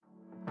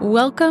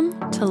Welcome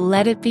to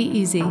Let It Be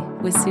Easy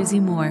with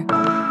Susie Moore.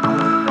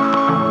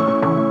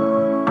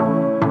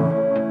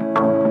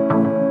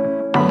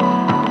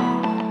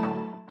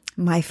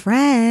 My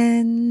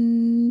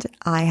friend,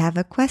 I have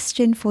a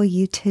question for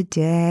you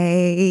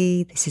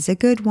today. This is a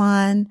good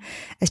one,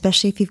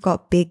 especially if you've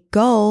got big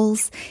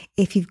goals,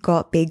 if you've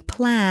got big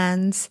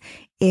plans,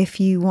 if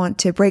you want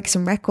to break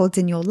some records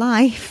in your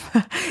life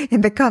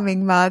in the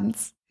coming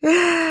months.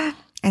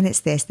 And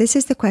it's this. This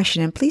is the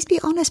question. And please be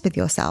honest with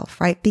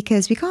yourself, right?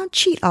 Because we can't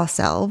cheat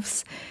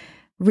ourselves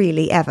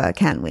really ever,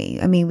 can we?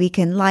 I mean, we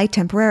can lie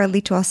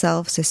temporarily to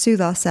ourselves to soothe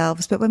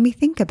ourselves. But when we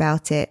think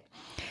about it,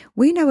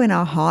 we know in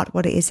our heart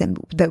what it is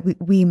that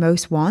we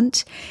most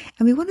want.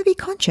 And we want to be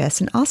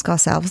conscious and ask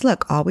ourselves,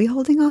 look, are we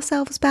holding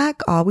ourselves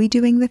back? Are we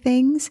doing the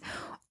things?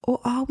 Or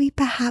are we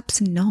perhaps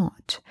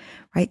not?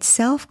 Right?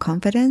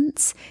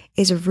 Self-confidence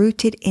is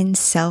rooted in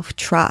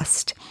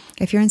self-trust.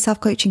 If you're in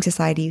Self-Coaching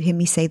Society, you hear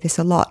me say this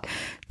a lot.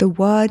 The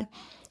word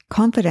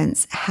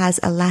confidence has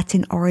a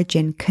Latin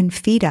origin,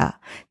 confida,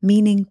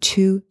 meaning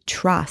to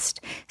trust.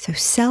 So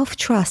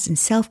self-trust and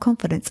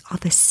self-confidence are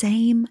the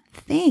same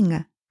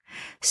thing.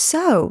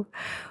 So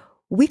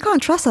we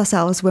can't trust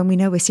ourselves when we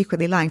know we're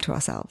secretly lying to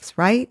ourselves,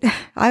 right?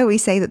 I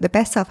always say that the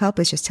best self-help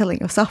is just telling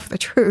yourself the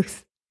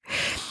truth.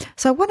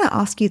 So I want to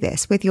ask you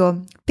this, with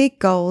your big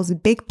goals,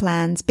 big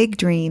plans, big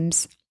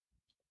dreams,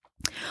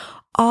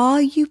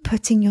 are you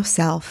putting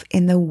yourself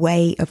in the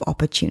way of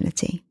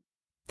opportunity?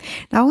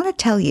 Now, I want to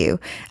tell you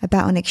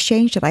about an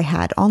exchange that I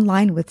had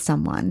online with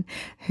someone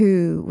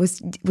who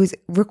was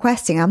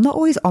requesting. I'm not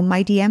always on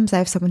my DMs. I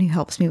have someone who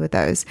helps me with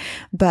those.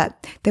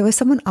 But there was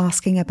someone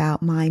asking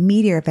about my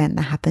media event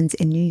that happens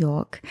in New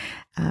York,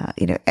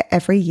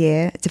 every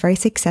year. It's a very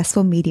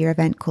successful media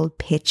event called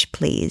Pitch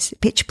Please,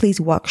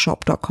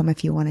 pitchpleaseworkshop.com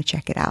if you want to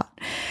check it out.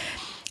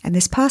 And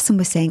this person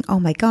was saying, oh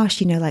my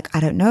gosh, I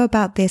don't know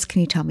about this.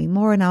 Can you tell me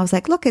more? And I was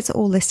like, look, it's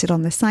all listed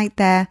on the site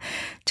there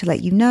to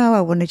let you know.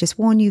 I want to just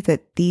warn you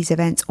that these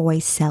events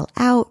always sell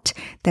out.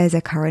 There's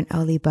a current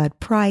early bird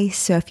price.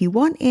 So if you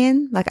want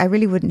in, I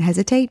really wouldn't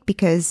hesitate,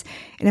 because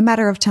in a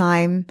matter of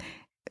time,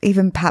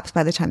 even perhaps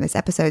by the time this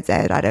episode's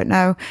aired, I don't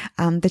know,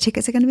 the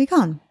tickets are going to be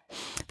gone.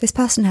 This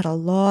person had a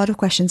lot of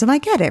questions, and I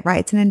get it, right?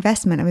 It's an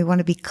investment and we want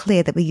to be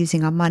clear that we're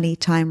using our money,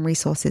 time,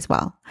 resources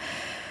well.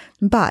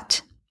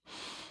 But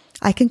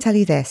I can tell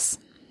you this,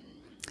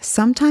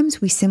 sometimes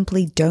we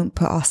simply don't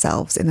put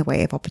ourselves in the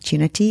way of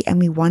opportunity, and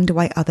we wonder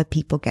why other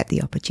people get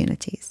the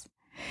opportunities.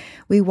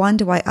 We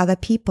wonder why other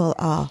people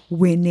are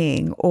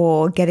winning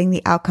or getting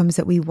the outcomes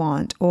that we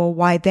want, or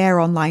why they're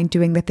online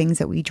doing the things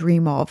that we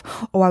dream of,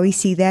 or why we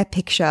see their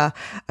picture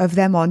of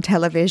them on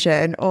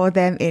television, or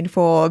them in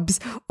Forbes,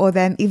 or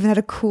them even at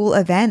a cool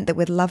event that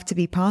we'd love to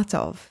be part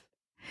of.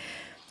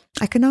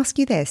 I can ask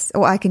you this,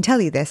 or I can tell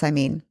you this,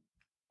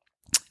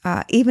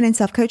 even in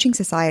Self-Coaching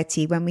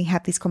Society, when we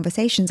have these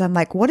conversations, I'm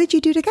like, what did you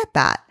do to get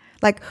that?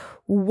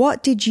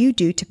 What did you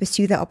do to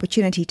pursue that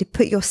opportunity, to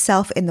put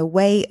yourself in the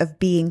way of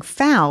being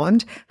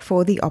found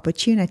for the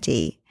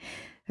opportunity?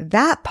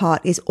 That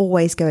part is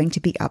always going to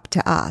be up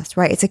to us,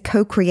 right? It's a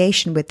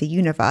co-creation with the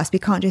universe. We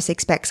can't just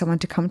expect someone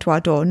to come to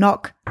our door,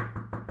 knock,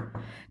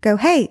 go,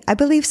 hey, I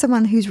believe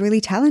someone who's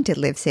really talented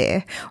lives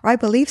here. Or I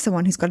believe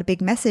someone who's got a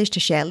big message to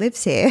share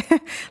lives here.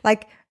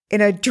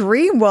 In a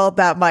dream world,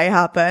 that might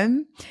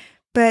happen.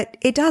 But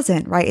it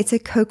doesn't, right? It's a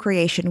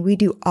co-creation. We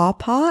do our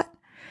part,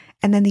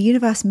 and then the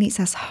universe meets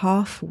us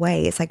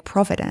halfway. It's like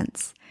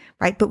providence,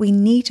 right? But we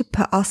need to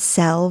put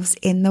ourselves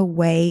in the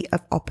way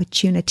of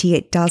opportunity.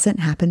 It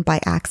doesn't happen by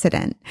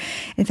accident.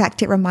 In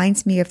fact, it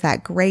reminds me of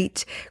that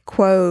great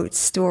quote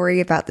story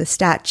about the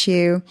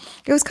statue.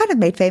 It was kind of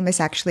made famous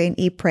actually in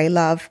Eat, Pray,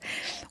 Love,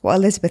 what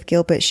Elizabeth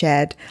Gilbert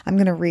shared. I'm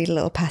going to read a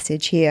little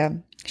passage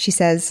here. She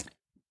says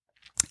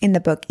in the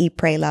book, Eat,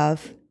 Pray,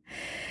 Love,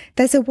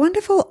 there's a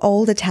wonderful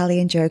old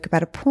Italian joke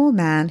about a poor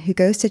man who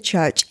goes to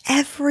church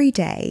every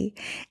day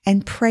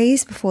and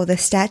prays before the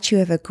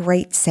statue of a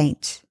great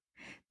saint,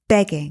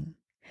 begging,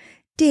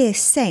 "Dear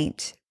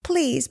saint,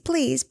 please,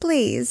 please,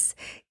 please,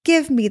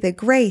 give me the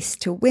grace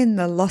to win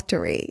the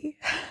lottery."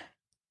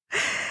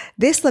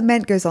 This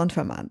lament goes on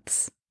for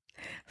months.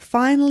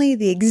 Finally,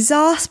 the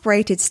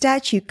exasperated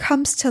statue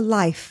comes to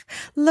life,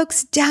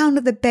 looks down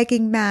at the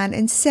begging man,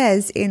 and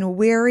says in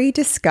weary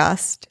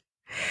disgust,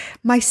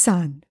 "My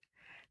son,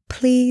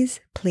 please,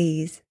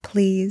 please,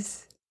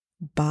 please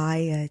buy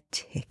a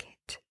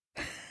ticket."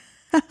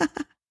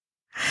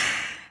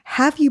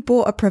 Have you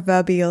bought a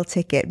proverbial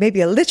ticket,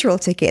 maybe a literal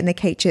ticket in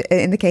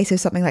the case of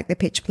something like the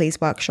Pitch Please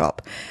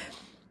workshop?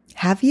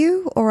 Have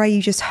you? Or are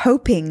you just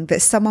hoping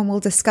that someone will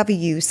discover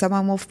you,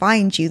 someone will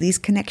find you, these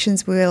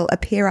connections will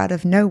appear out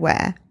of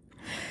nowhere?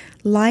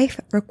 Life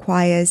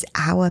requires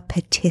our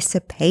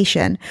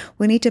participation.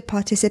 We need to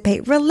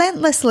participate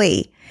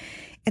relentlessly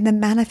in the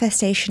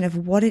manifestation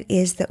of what it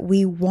is that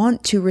we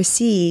want to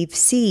receive,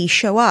 see,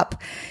 show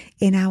up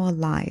in our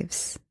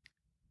lives.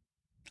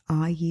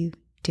 Are you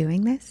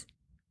doing this?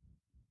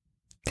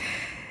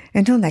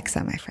 Until next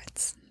time, my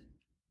friends,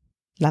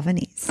 Love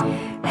and ease.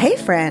 Hey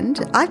friend,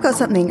 I've got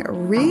something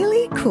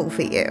really cool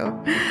for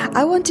you.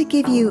 I want to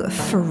give you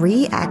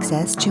free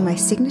access to my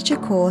signature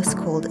course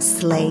called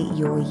Slay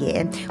Your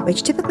Year,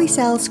 which typically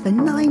sells for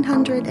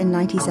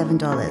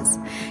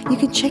 $997. You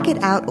can check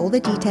it out, all the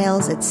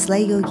details at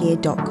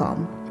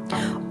slayyouryear.com.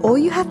 All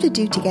you have to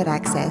do to get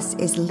access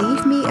is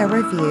leave a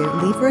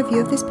review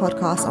of this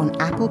podcast on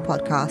Apple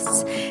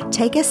Podcasts,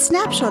 take a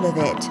snapshot of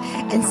it,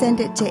 and send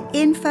it to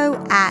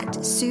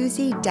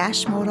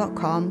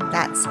info@susie-moore.com.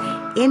 That's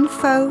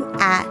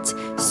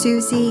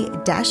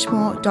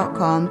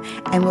info@susie-moore.com,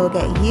 and we'll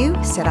get you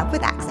set up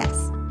with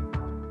access.